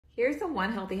Here's the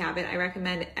one healthy habit I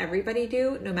recommend everybody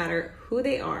do, no matter who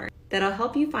they are, that'll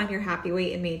help you find your happy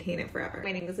weight and maintain it forever.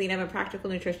 My name is Lena, I'm a practical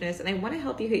nutritionist, and I want to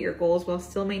help you hit your goals while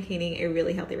still maintaining a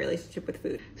really healthy relationship with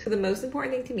food. So the most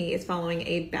important thing to me is following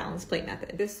a balanced plate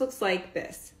method. This looks like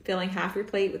this: filling half your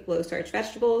plate with low starch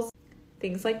vegetables,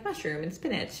 things like mushroom and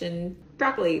spinach and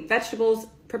broccoli, vegetables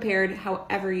prepared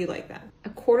however you like them. A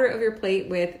quarter of your plate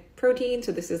with protein,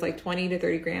 so this is like 20 to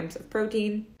 30 grams of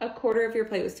protein. A quarter of your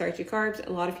plate with starchy carbs.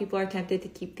 A lot of people are tempted to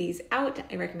keep these out.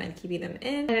 I recommend keeping them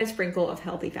in, and a sprinkle of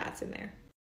healthy fats in there.